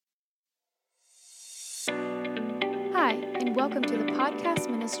Hi, and welcome to the podcast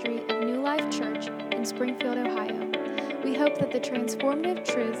ministry of New Life Church in Springfield, Ohio. We hope that the transformative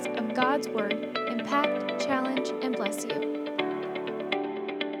truths of God's Word impact, challenge, and bless you.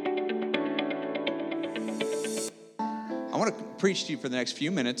 I want to preach to you for the next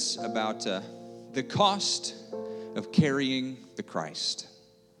few minutes about the cost of carrying the Christ.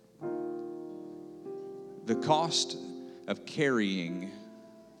 The cost of carrying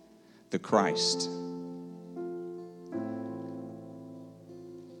the Christ.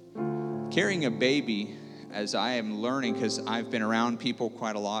 Carrying a baby, as I am learning, because I've been around people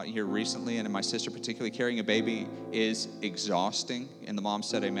quite a lot here recently, and my sister particularly, carrying a baby is exhausting. And the mom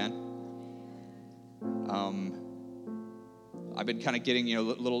said amen. I've been kind of getting,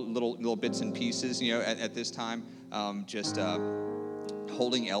 little bits and pieces, at this time, just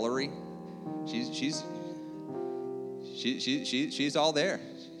holding Ellery. She's all there.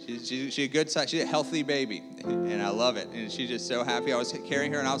 She's a good size. She's a healthy baby, and I love it. And she's just so happy. I was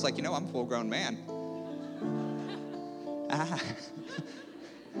carrying her, and I was like, I'm a full-grown man. I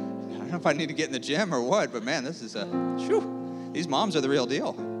don't know if I need to get in the gym or what, but man, this is these moms are the real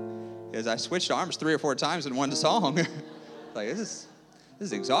deal. Because I switched arms 3 or 4 times in one song. Like this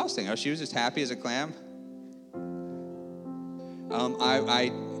is exhausting. Oh, she was just happy as a clam.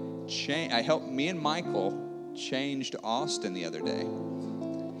 I helped me and Michael changed Austin the other day.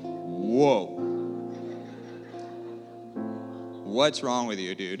 Whoa. What's wrong with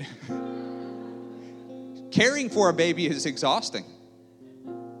you, dude? Caring for a baby is exhausting.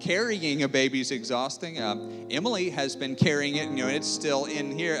 Carrying a baby is exhausting. Emily has been carrying it, and it's still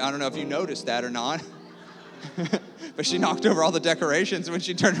in here. I don't know if you noticed that or not. But she knocked over all the decorations when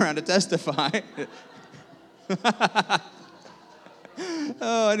she turned around to testify.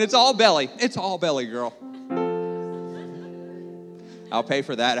 Oh, and it's all belly. It's all belly, girl. I'll pay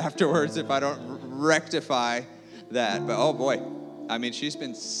for that afterwards if I don't rectify that. But oh boy, she's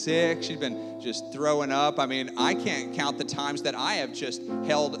been sick. She's been just throwing up. I can't count the times that I have just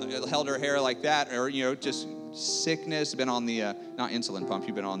held her hair like that, or just sickness. Been on the not insulin pump.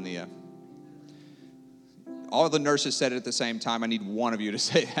 You've been on the. All the nurses said it at the same time. I need one of you to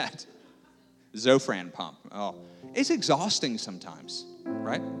say that. Zofran pump. Oh, it's exhausting sometimes,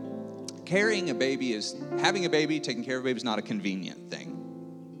 right? Having a baby, taking care of a baby is not a convenient thing.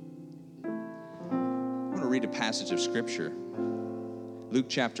 I'm going to read a passage of Scripture. Luke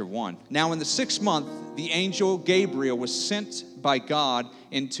chapter 1. Now in the 6th month, the angel Gabriel was sent by God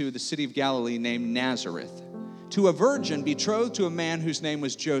into the city of Galilee named Nazareth to a virgin betrothed to a man whose name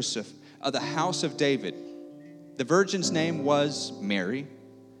was Joseph of the house of David. The virgin's name was Mary.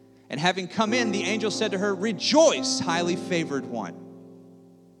 And having come in, the angel said to her, "Rejoice, highly favored one.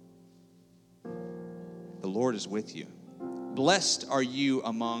 The Lord is with you. Blessed are you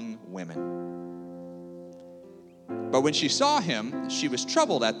among women." But when she saw him, she was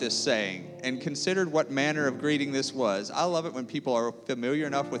troubled at this saying and considered what manner of greeting this was. I love it when people are familiar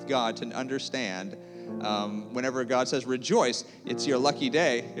enough with God to understand whenever God says rejoice, it's your lucky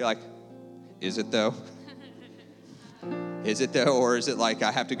day. You're like, is it though? Is it though? Or is it like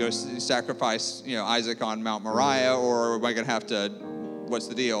I have to go sacrifice Isaac on Mount Moriah, or am I going to have to, what's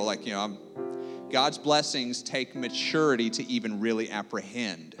the deal? God's blessings take maturity to even really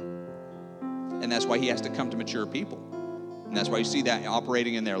apprehend. And that's why he has to come to mature people. And that's why you see that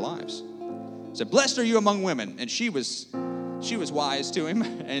operating in their lives. So blessed are you among women. And she was wise to him.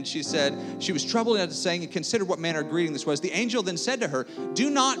 And she said, she was troubled at the saying and considered what manner of greeting this was. The angel then said to her, "Do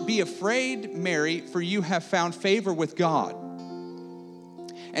not be afraid, Mary, for you have found favor with God.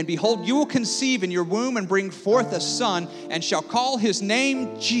 And behold, you will conceive in your womb and bring forth a son, and shall call his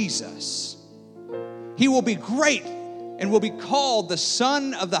name Jesus. He will be great and will be called the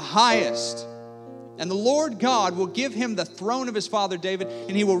Son of the Highest. And the Lord God will give him the throne of his father David,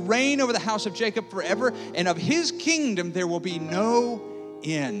 and he will reign over the house of Jacob forever, and of his kingdom there will be no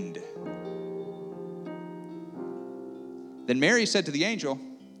end." Then Mary said to the angel,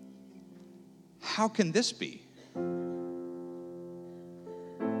 "How can this be?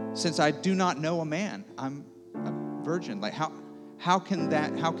 Since I do not know a man, I'm a virgin. How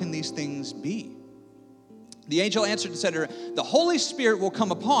can these things be?" The angel answered and said to her, "The Holy Spirit will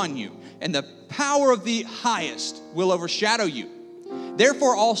come upon you, and the power of the Highest will overshadow you.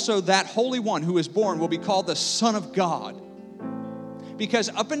 Therefore also that Holy One who is born will be called the Son of God." Because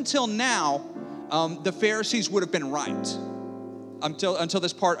up until now, the Pharisees would have been right. Until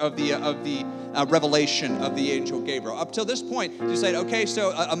this part of the revelation of the angel Gabriel. Up till this point, you said, okay, so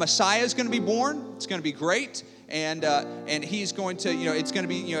a Messiah is going to be born. It's going to be great. And he's going to, it's going to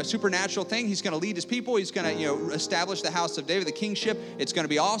be, a supernatural thing. He's going to lead his people. He's going to, establish the house of David, the kingship. It's going to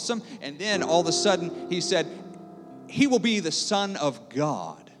be awesome. And then all of a sudden he said, he will be the Son of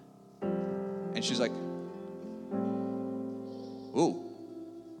God. And she's like, ooh.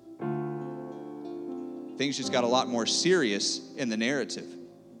 Things just got a lot more serious in the narrative.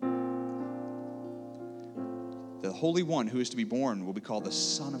 The Holy One who is to be born will be called the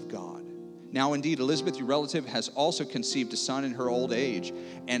Son of God. Now, indeed, Elizabeth, your relative, has also conceived a son in her old age.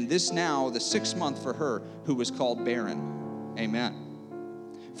 And this now, the 6th month for her, who was called barren. Amen.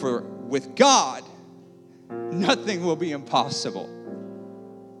 For with God, nothing will be impossible.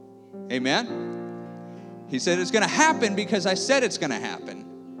 Amen. He said it's going to happen because I said it's going to happen.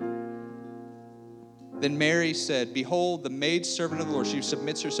 Then Mary said, behold, the maidservant of the Lord. She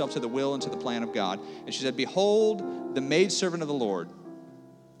submits herself to the will and to the plan of God. And she said, behold, the maidservant of the Lord.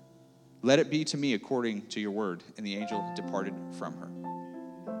 Let it be to me according to your word. And the angel departed from her.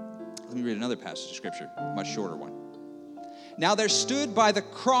 Let me read another passage of Scripture, a much shorter one. Now there stood by the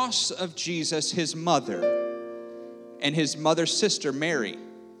cross of Jesus his mother and his mother's sister Mary,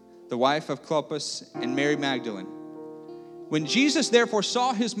 the wife of Clopas, and Mary Magdalene. When Jesus therefore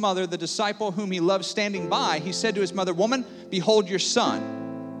saw his mother, the disciple whom he loved, standing by, he said to his mother, woman, behold your son.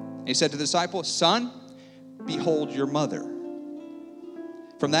 And he said to the disciple, son, behold your mother.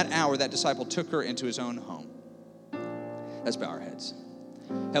 From that hour, that disciple took her into his own home. Let's bow our heads.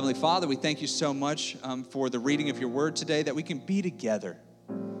 Heavenly Father, we thank you so much for the reading of your word today, that we can be together.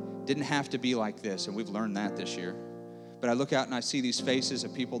 Didn't have to be like this, and we've learned that this year. But I look out and I see these faces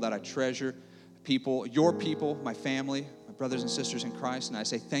of people that I treasure, people, your people, my family, my brothers and sisters in Christ, and I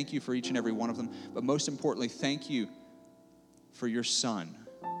say thank you for each and every one of them. But most importantly, thank you for your son.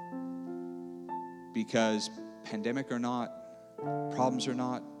 Because pandemic or not, problems or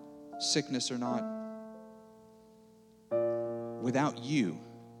not, sickness or not, without you,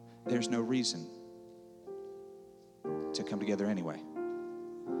 there's no reason to come together anyway.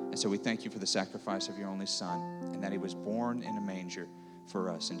 And so we thank you for the sacrifice of your only son, and that he was born in a manger for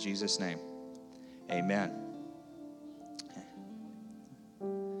us. In Jesus' name, amen.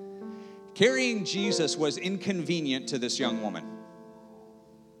 Carrying Jesus was inconvenient to this young woman.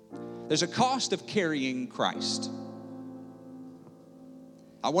 There's a cost of carrying Christ.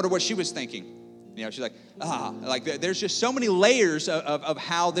 I wonder what she was thinking. You know, she's like, there's just so many layers of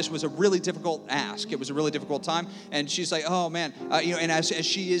how this was a really difficult ask. It was a really difficult time. And she's like, oh man, and as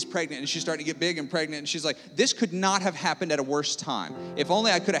she is pregnant and she's starting to get big and pregnant, and she's like, this could not have happened at a worse time. If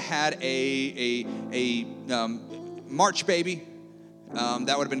only I could have had a March baby.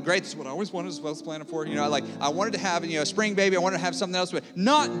 That would have been great. This is what I always wanted, as well as planning for. I wanted to have, a spring baby. I wanted to have something else, but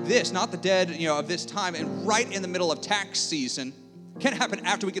not this, not the dead, of this time. And right in the middle of tax season, can't happen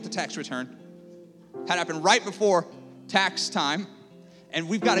after we get the tax return. Had happened right before tax time, and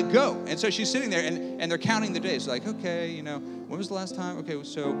we've got to go. And so she's sitting there, and they're counting the days. Like, okay, when was the last time? Okay,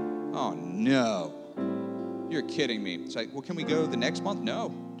 so, oh no, you're kidding me. It's like, well, can we go the next month?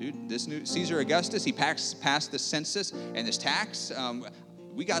 No, dude, this new Caesar Augustus, he passed the census and this tax.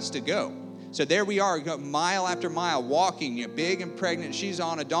 We got to go. So there we are, mile after mile, walking, big and pregnant. She's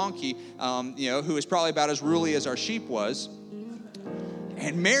on a donkey, who is probably about as ruly as our sheep was.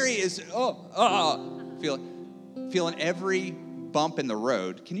 And Mary is feeling every bump in the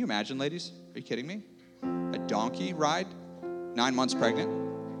road. Can you imagine, ladies? Are you kidding me? A donkey ride, 9 months pregnant.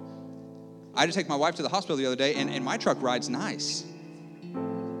 I had to take my wife to the hospital the other day, and my truck ride's nice.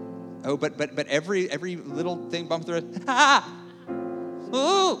 Oh, but every little thing bump the road.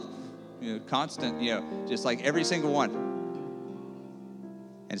 Constant, just like every single one.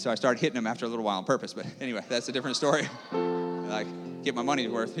 And so I started hitting them after a little while on purpose. But anyway, that's a different story. Like, get my money's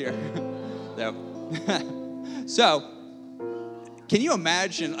worth here. So, can you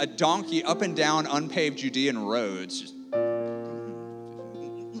imagine a donkey up and down unpaved Judean roads, just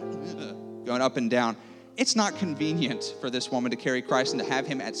going up and down? It's not convenient for this woman to carry Christ and to have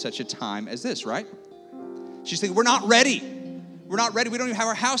him at such a time as this, right? She's thinking, we're not ready. We're not ready. We don't even have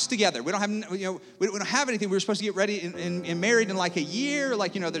our house together. We don't have, we don't have anything. We were supposed to get ready and married in like a year.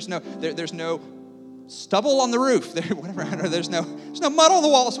 Like, there's no stubble on the roof. Whatever. There's no mud on the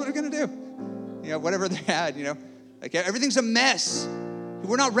walls. What are we going to do? Whatever they had, like everything's a mess.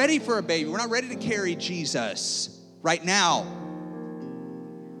 We're not ready for a baby. We're not ready to carry Jesus right now.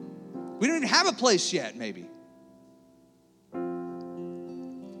 We don't even have a place yet, maybe.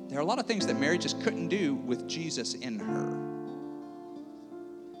 There are a lot of things that Mary just couldn't do with Jesus in her.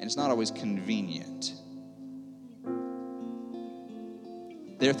 And it's not always convenient.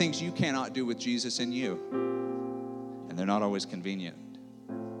 There are things you cannot do with Jesus in you. And they're not always convenient.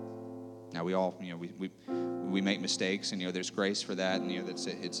 Now we all, we make mistakes, and there's grace for that, and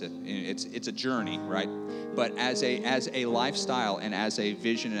it's a journey, right? But as a lifestyle and as a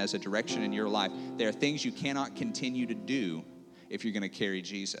vision and as a direction in your life, there are things you cannot continue to do if you're going to carry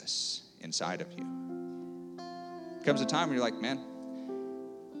Jesus inside of you. Comes a time when you're like, man,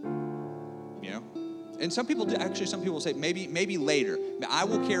 and some people will say maybe later. I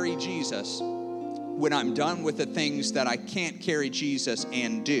will carry Jesus when I'm done with the things that I can't carry Jesus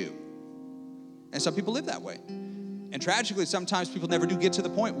and do. And some people live that way. And tragically, sometimes people never do get to the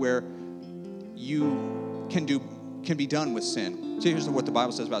point where you can be done with sin. So here's what the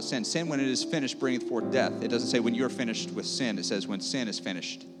Bible says about sin. Sin, when it is finished, bringeth forth death. It doesn't say when you're finished with sin. It says when sin is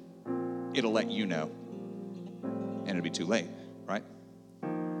finished, it'll let you know. And it'll be too late, right?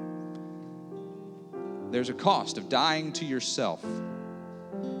 There's a cost of dying to yourself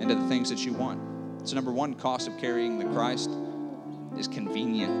and to the things that you want. So number one, cost of carrying the Christ is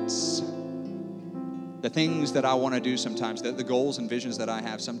convenience. The things that I want to do sometimes, the goals and visions that I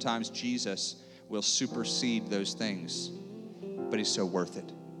have, sometimes Jesus will supersede those things, but he's so worth it.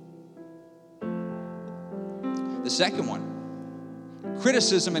 The second one,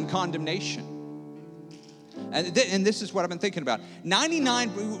 criticism and condemnation. And this is what I've been thinking about.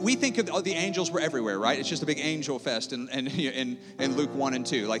 99, we think of the angels were everywhere, right? It's just a big angel fest in Luke 1 and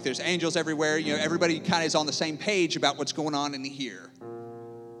 2. Like there's angels everywhere. Everybody kind of is on the same page about what's going on in here.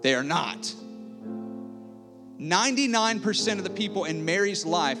 They are not. 99% of the people in Mary's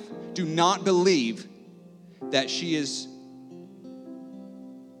life do not believe that she is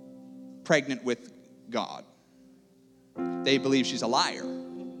pregnant with God. They believe she's a liar.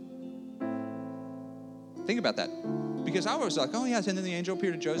 Think about that. Because I was like, oh yeah, and then the angel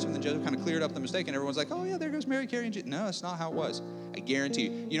appeared to Joseph, and then Joseph kind of cleared up the mistake, and everyone's like, oh yeah, there goes Mary carrying Jesus. No, that's not how it was. I guarantee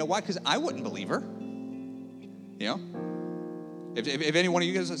you. You know why? Because I wouldn't believe her. If any one of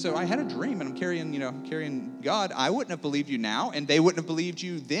you guys said, so I had a dream and I'm carrying God, I wouldn't have believed you now, and they wouldn't have believed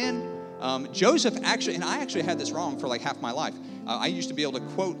you then. Joseph actually, and I actually had this wrong for like half my life. I used to be able to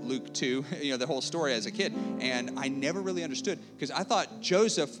quote Luke 2, the whole story as a kid, and I never really understood because I thought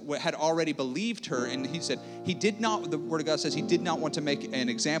Joseph had already believed her, and he said he did not, the Word of God says he did not want to make an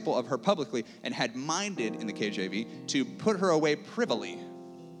example of her publicly and had minded, in the KJV, to put her away privily,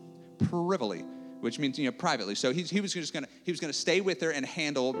 which means privately. So he was going to stay with her and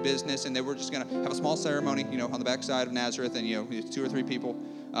handle business, and they were just going to have a small ceremony, on the backside of Nazareth, and 2 or 3 people,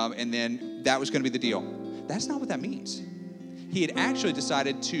 and then that was going to be the deal. That's not what that means. He had actually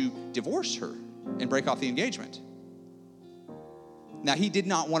decided to divorce her and break off the engagement. Now he did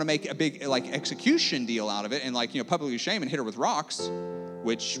not want to make a big execution deal out of it and publicly shame and hit her with rocks,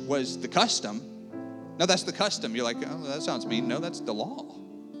 which was the custom. No, that's the custom. You're like, oh, that sounds mean. No, that's the law.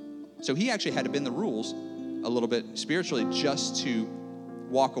 So he actually had to bend the rules a little bit spiritually just to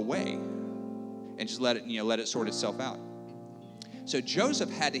walk away and just let it sort itself out. So Joseph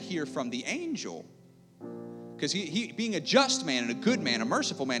had to hear from the angel, because he being a just man and a good man, a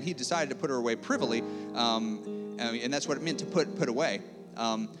merciful man, he decided to put her away privily, and that's what it meant to put away.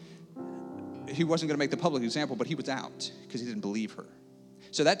 He wasn't going to make the public example, but he was out because he didn't believe her.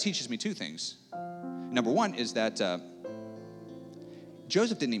 So that teaches me 2 things. Number one is that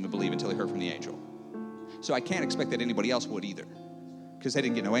Joseph didn't even believe until he heard from the angel. So I can't expect that anybody else would either, because they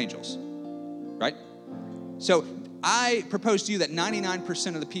didn't get no angels, right? So I propose to you that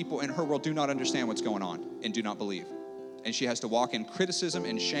 99% of the people in her world do not understand what's going on and do not believe. And she has to walk in criticism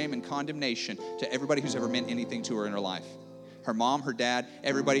and shame and condemnation to everybody who's ever meant anything to her in her life. Her mom, her dad,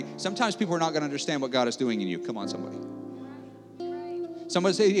 everybody. Sometimes people are not going to understand what God is doing in you. Come on, somebody.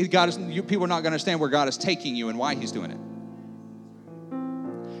 Somebody say people are not going to understand where God is taking you and why he's doing it.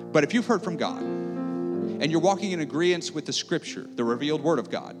 But if you've heard from God and you're walking in agreement with the scripture, the revealed word of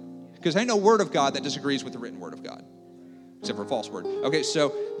God, because ain't no word of God that disagrees with the written word of God, except for a false word. Okay, so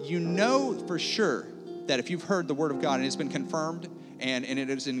for sure that if you've heard the word of God and it's been confirmed and it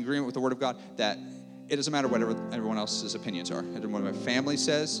is in agreement with the word of God, that it doesn't matter what everyone else's opinions are. It doesn't matter what my family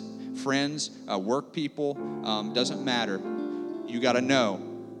says, friends, work people, doesn't matter. You got to know,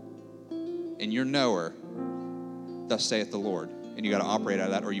 and you're knower, thus saith the Lord. And you got to operate out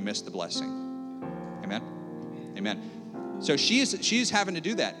of that or you miss the blessing. Amen? Amen. So she's having to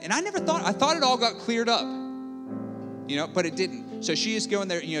do that. And I thought it all got cleared up, but it didn't. So she is going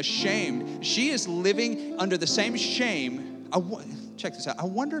there, shamed. She is living under the same shame. Check this out. I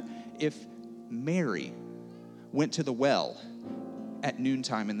wonder if Mary went to the well at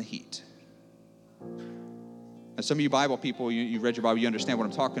noontime in the heat. Some of you Bible people, you read your Bible, you understand what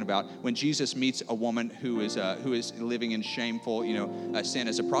I'm talking about. When Jesus meets a woman who is living in shameful, sin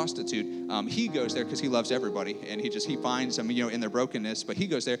as a prostitute, he goes there because he loves everybody, and he finds them, in their brokenness. But he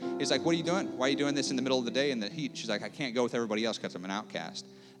goes there. He's like, "What are you doing? Why are you doing this in the middle of the day in the heat?" She's like, "I can't go with everybody else because I'm an outcast."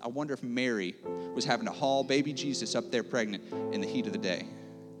 I wonder if Mary was having to haul baby Jesus up there pregnant in the heat of the day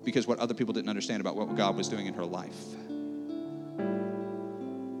because what other people didn't understand about what God was doing in her life.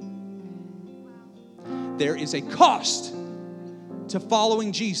 There is a cost to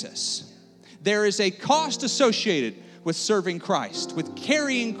following Jesus. There is a cost associated with serving Christ, with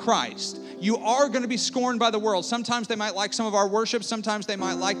carrying Christ. You are going to be scorned by the world. Sometimes they might like some of our worship. Sometimes they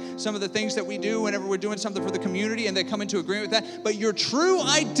might like some of the things that we do whenever we're doing something for the community, and they come into agreement with that. But your true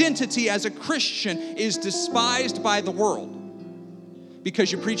identity as a Christian is despised by the world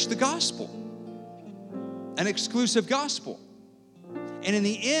because you preach the gospel, an exclusive gospel. And in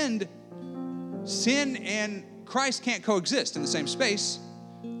the end, sin and Christ can't coexist in the same space.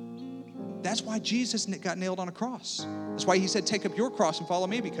 That's why Jesus got nailed on a cross. That's why he said, "Take up your cross and follow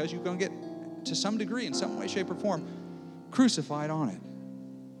me," because you're going to get, to some degree, in some way, shape, or form, crucified on it.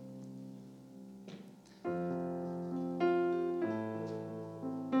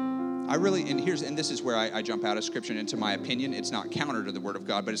 And this is where I jump out of Scripture into my opinion. It's not counter to the Word of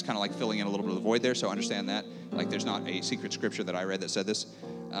God, but it's kind of like filling in a little bit of the void there, so understand that. Like, there's not a secret Scripture that I read that said this.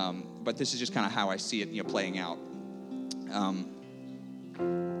 But this is just kind of how I see it, playing out.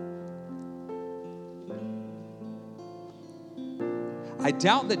 I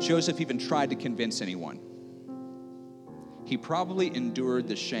doubt that Joseph even tried to convince anyone. He probably endured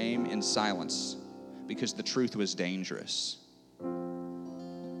the shame in silence because the truth was dangerous.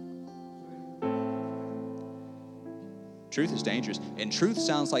 Truth is dangerous, and truth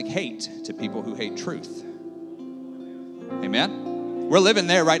sounds like hate to people who hate truth. Amen? We're living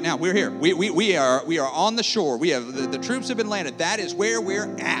there right now. We're here. We are on the shore. We have the troops have been landed. That is where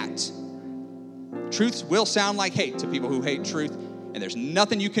we're at. Truth will sound like hate to people who hate truth, and there's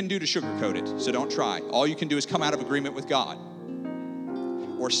nothing you can do to sugarcoat it, so don't try. All you can do is come out of agreement with God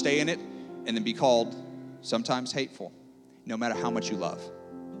or stay in it and then be called sometimes hateful, no matter how much you love,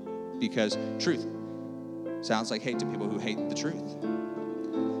 because truth sounds like hate to people who hate the truth.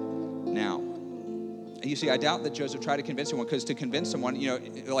 Now, you see, I doubt that Joseph tried to convince someone, because to convince someone,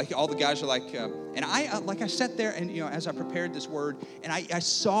 like all the guys are like, and I sat there and, as I prepared this word, and I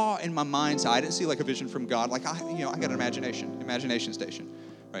saw in my mind's eye, I didn't see like a vision from God. Like, I got an imagination station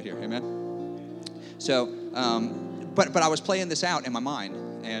right here. Amen. So, but I was playing this out in my mind,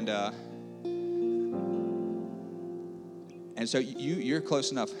 and so you're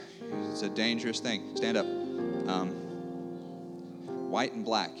close enough. It's a dangerous thing. Stand up. White and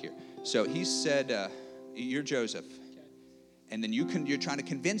black here. So he said, "You're Joseph," and then you're trying to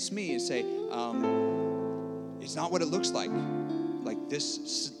convince me and say, "It's not what it looks like. Like,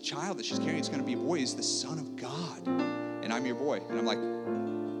 this child that she's carrying is going to be a boy. He's the Son of God, and I'm your boy." And I'm like,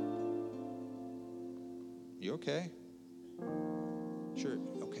 "You okay? Sure,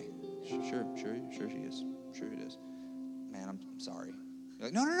 okay, sure she is. Sure it is. Man, I'm sorry." You're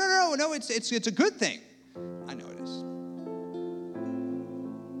like, no. It's a good thing. I know it is.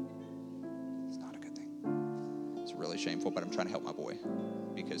 Really shameful, but I'm trying to help my boy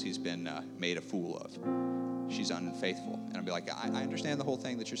because he's been made a fool of. She's unfaithful. And I'll be like, I understand the whole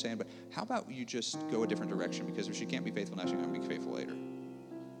thing that you're saying, but how about you just go a different direction? Because if she can't be faithful now, she's going to be faithful later.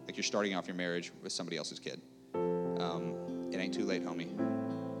 Like, you're starting off your marriage with somebody else's kid. It ain't too late, homie.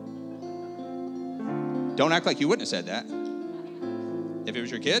 Don't act like you wouldn't have said that. If it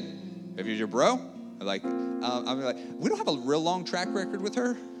was your kid, if it was your bro, I'd be like, we don't have a real long track record with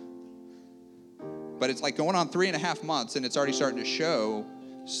her. But it's like going on 3.5 months, and it's already starting to show.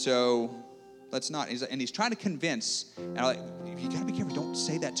 So let's not. And he's trying to convince. And I'm like, you got to be careful. Don't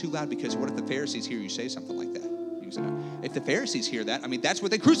say that too loud, because what if the Pharisees hear you say something like that? If the Pharisees hear that, that's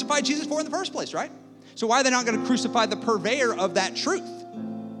what they crucified Jesus for in the first place, right? So why are they not going to crucify the purveyor of that truth?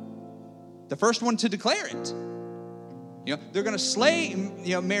 The first one to declare it. They're going to slay,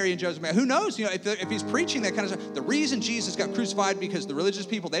 Mary and Joseph. Who knows, if he's preaching that kind of stuff. The reason Jesus got crucified, because the religious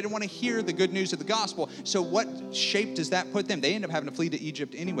people, they didn't want to hear the good news of the gospel. So what shape does that put them? They end up having to flee to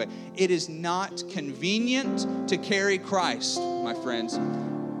Egypt anyway. It is not convenient to carry Christ, my friends.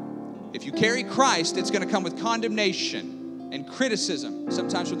 If you carry Christ, it's going to come with condemnation and criticism,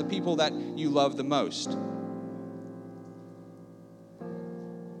 sometimes from the people that you love the most.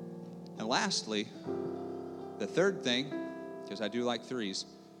 And lastly, the third thing, because I do like threes,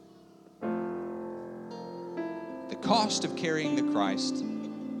 the cost of carrying the Christ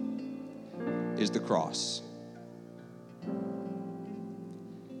is the cross.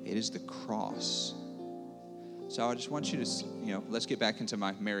 It is the cross. So I just want you to, let's get back into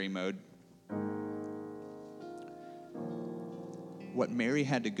my Mary mode. What Mary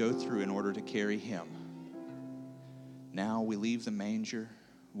had to go through in order to carry him. Now we leave the manger.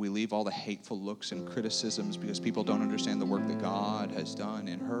 We leave all the hateful looks and criticisms because people don't understand the work that God has done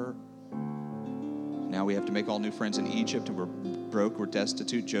in her. Now we have to make all new friends in Egypt, and we're broke, we're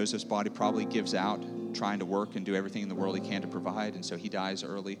destitute. Joseph's body probably gives out, trying to work and do everything in the world he can to provide, and so he dies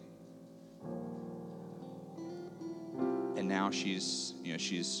early. And now she's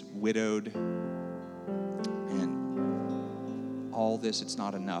widowed, and all this, it's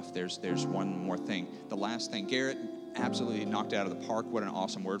not enough. There's one more thing. The last thing, Garrett absolutely knocked it out of the park. What an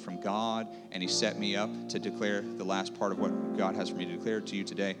awesome word from God, and he set me up to declare the last part of what God has for me to declare to you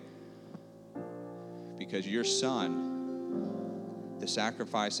today. Because your son, the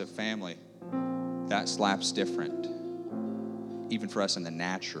sacrifice of family, that slaps different. Even for us in the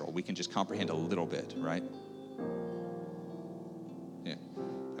natural, we can just comprehend a little bit, right? Yeah.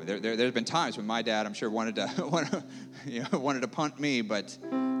 I mean, there's been times when my dad, I'm sure, wanted to punt me, but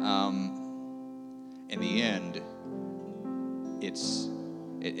in the end, it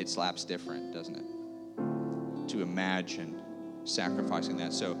slaps different, doesn't it? To imagine sacrificing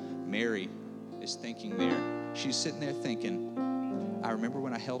that. So Mary is thinking there. She's sitting there thinking, I remember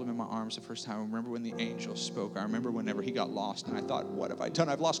when I held him in my arms the first time. I remember when the angel spoke. I remember whenever he got lost. And I thought, what have I done?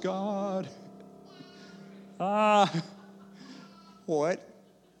 I've lost God. What?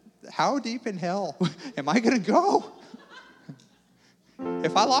 How deep in hell am I going to go?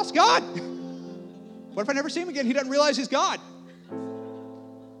 If I lost God? What if I never see him again? He doesn't realize he's God.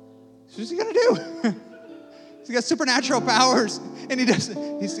 What's he going to do? He's got supernatural powers, and he's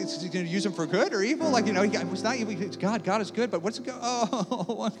going to use them for good or evil. It's not evil. It's God. God is good, but what's it go?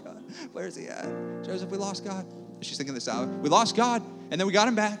 Oh, God. Where's he at? Joseph, we lost God. She's thinking this out. We lost God, and then we got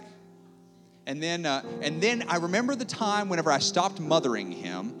him back. And then I remember the time whenever I stopped mothering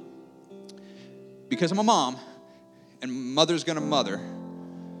him, because I'm a mom, and mother's going to mother.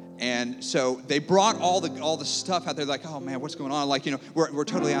 And so they brought all the stuff out there, like, oh man, what's going on? We're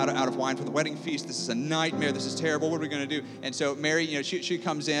totally out of wine for the wedding feast. This is a nightmare. This is terrible. What are we going to do? And so Mary, she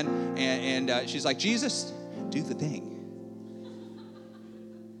comes in and she's like, Jesus, do the thing.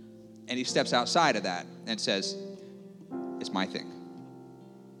 And he steps outside of that and says, it's my thing.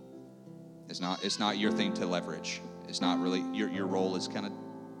 It's not your thing to leverage. It's not really your role is kind of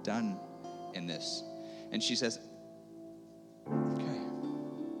done in this. And she says, okay.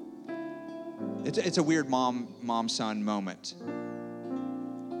 It's a weird mom-son moment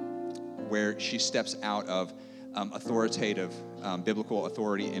where she steps out of authoritative biblical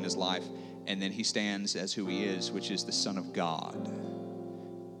authority in his life, and then he stands as who he is, which is the Son of God.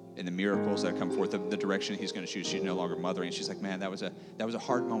 And the miracles that come forth, the direction he's going to choose, she's no longer mothering. And she's like, man, that was a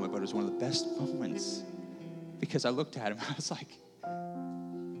hard moment, but it was one of the best moments, because I looked at him, I was like,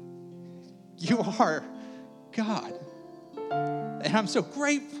 you are God. And I'm so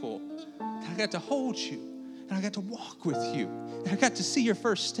grateful that I got to hold you, and I got to walk with you, and I got to see your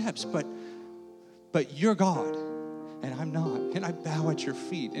first steps, but you're God, and I'm not, and I bow at your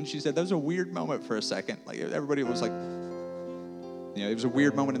feet. And she said, that was a weird moment for a second. Like, everybody was like, it was a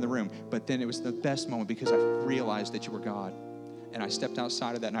weird moment in the room, but then it was the best moment because I realized that you were God. And I stepped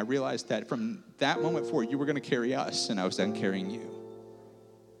outside of that, and I realized that from that moment forward, you were going to carry us, and I was done carrying you.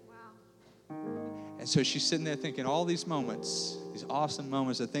 And so she's sitting there thinking all these moments, these awesome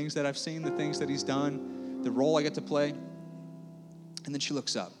moments, the things that I've seen, the things that he's done, the role I get to play. And then she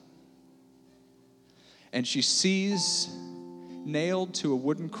looks up. And she sees nailed to a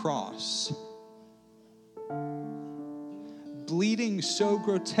wooden cross, bleeding so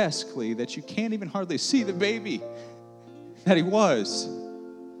grotesquely that you can't even hardly see the baby that he was.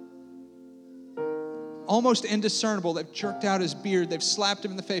 Almost indiscernible. They've jerked out his beard. They've slapped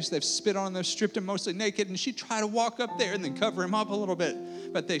him in the face. They've spit on him. They've stripped him mostly naked. And she tried to walk up there and then cover him up a little bit.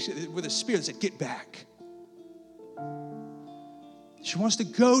 But with a spear, they said, get back. She wants to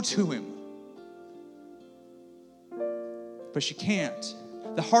go to him. But she can't.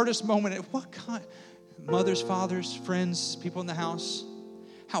 The hardest moment, what kind? Mothers, fathers, friends, people in the house.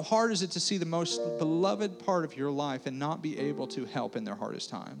 How hard is it to see the most beloved part of your life and not be able to help in their hardest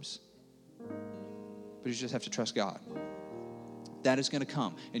times? But you just have to trust God. That is going to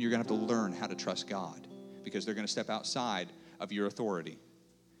come, and you're going to have to learn how to trust God, because they're going to step outside of your authority.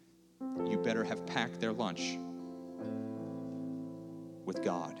 You better have packed their lunch with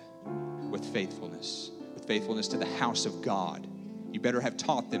God, with faithfulness to the house of God. You better have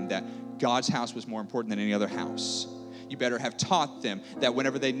taught them that God's house was more important than any other house. You better have taught them that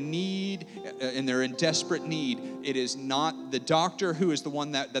whenever they need and they're in desperate need, it is not the doctor who is the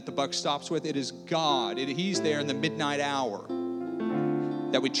one that the buck stops with. It is God. He's there in the midnight hour.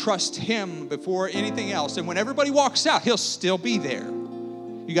 That we trust him before anything else. And when everybody walks out, he'll still be there.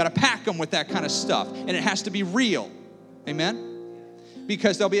 You got to pack them with that kind of stuff. And it has to be real. Amen?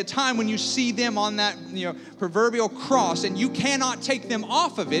 Because there'll be a time when you see them on that proverbial cross and you cannot take them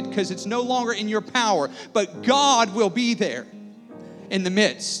off of it because it's no longer in your power. But God will be there in the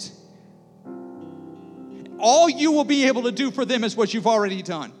midst. All you will be able to do for them is what you've already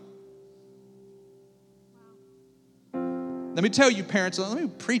done. Let me tell you, parents, let me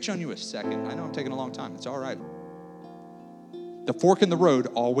preach on you a second. I know I'm taking a long time. It's all right. The fork in the road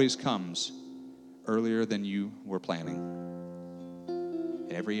always comes earlier than you were planning.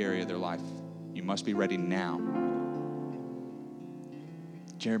 In every area of their life, you must be ready now.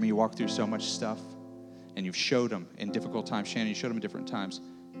 Jeremy, you walked through so much stuff, and you've showed them in difficult times. Shannon, you showed them in different times.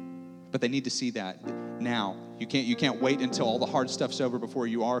 But they need to see that now. You can't wait until all the hard stuff's over before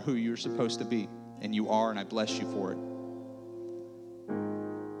you are who you're supposed to be. And you are, and I bless you for it.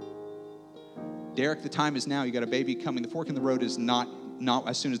 Derek, the time is now. You got a baby coming. The fork in the road is not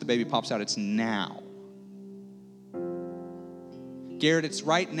as soon as the baby pops out. It's now. Garrett, it's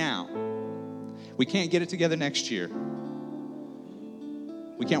right now. We can't get it together next year.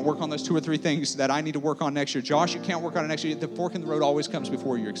 We can't work on those 2 or 3 things that I need to work on next year. Josh, you can't work on it next year. The fork in the road always comes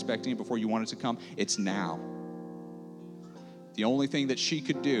before you're expecting it, before you want it to come. It's now. The only thing that she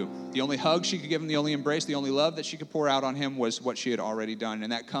could do, the only hug she could give him, the only embrace, the only love that she could pour out on him was what she had already done.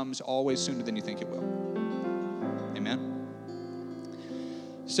 And that comes always sooner than you think it will. Amen?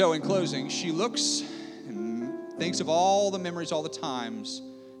 So in closing, she looks and thinks of all the memories, all the times,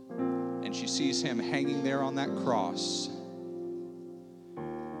 and she sees him hanging there on that cross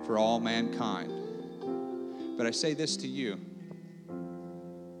for all mankind. But I say this to you.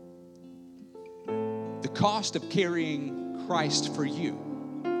 The cost of carrying Christ for you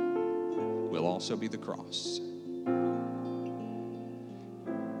will also be the cross.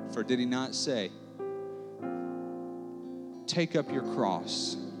 For did he not say, take up your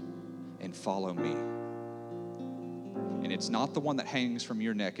cross and follow me? And it's not the one that hangs from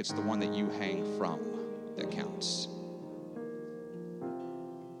your neck, it's the one that you hang from that counts.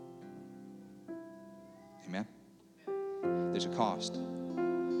 Amen? There's a cost.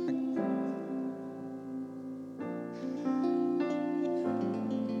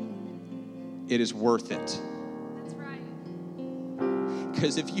 It is worth it. That's right.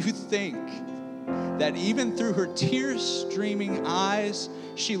 Because if you think that even through her tear-streaming eyes,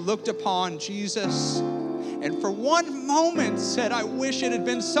 she looked upon Jesus and for one moment said, I wish it had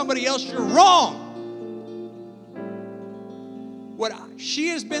been somebody else, you're wrong. What she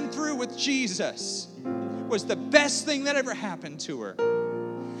has been through with Jesus was the best thing that ever happened to her.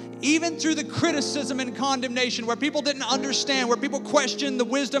 Even through the criticism and condemnation where people didn't understand, where people questioned the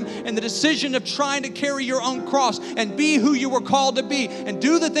wisdom and the decision of trying to carry your own cross and be who you were called to be and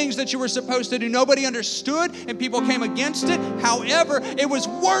do the things that you were supposed to do. Nobody understood and people came against it. However, it was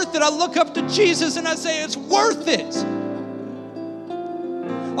worth it. I look up to Jesus and I say, it's worth it.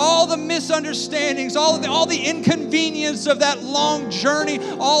 All the misunderstandings, all the inconvenience of that long journey,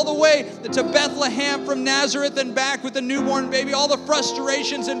 all the way to Bethlehem from Nazareth and back with the newborn baby, all the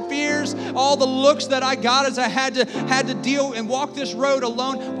frustrations and fears, all the looks that I got as I had to deal and walk this road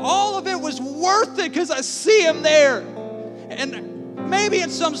alone, all of it was worth it because I see him there. And maybe in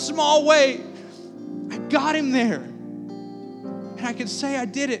some small way, I got him there. And I can say I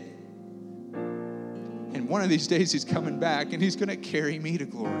did it. And one of these days he's coming back and he's going to carry me to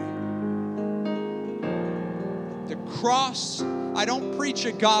glory. The cross, I don't preach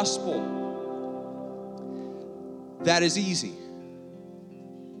a gospel that is easy.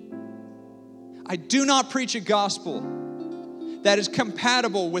 I do not preach a gospel that is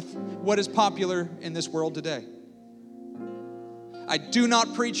compatible with what is popular in this world today. I do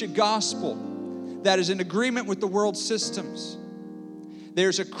not preach a gospel that is in agreement with the world's systems.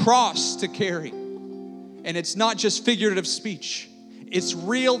 There's a cross to carry. And it's not just figurative speech. It's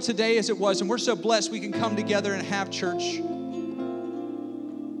real today as it was. And we're so blessed we can come together and have church.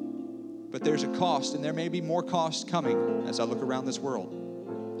 But there's a cost, and there may be more cost coming as I look around this world.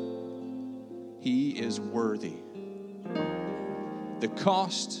 He is worthy. The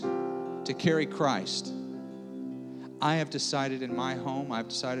cost to carry Christ. I have decided in my home, I've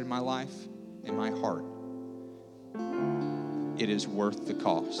decided in my life, in my heart, it is worth the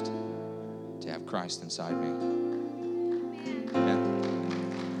cost to have Christ inside me. Amen.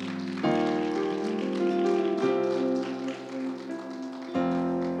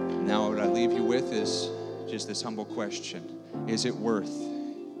 Now what I leave you with is just this humble question. Is it worth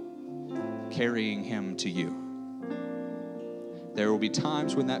carrying him to you? There will be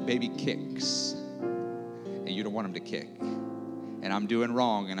times when that baby kicks and you don't want him to kick. And I'm doing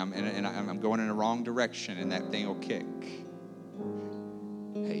wrong and I'm going in the wrong direction and that thing will kick.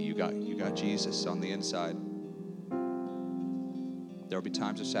 Hey, you got Jesus on the inside. There will be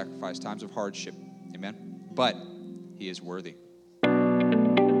times of sacrifice, times of hardship. Amen. But he is worthy.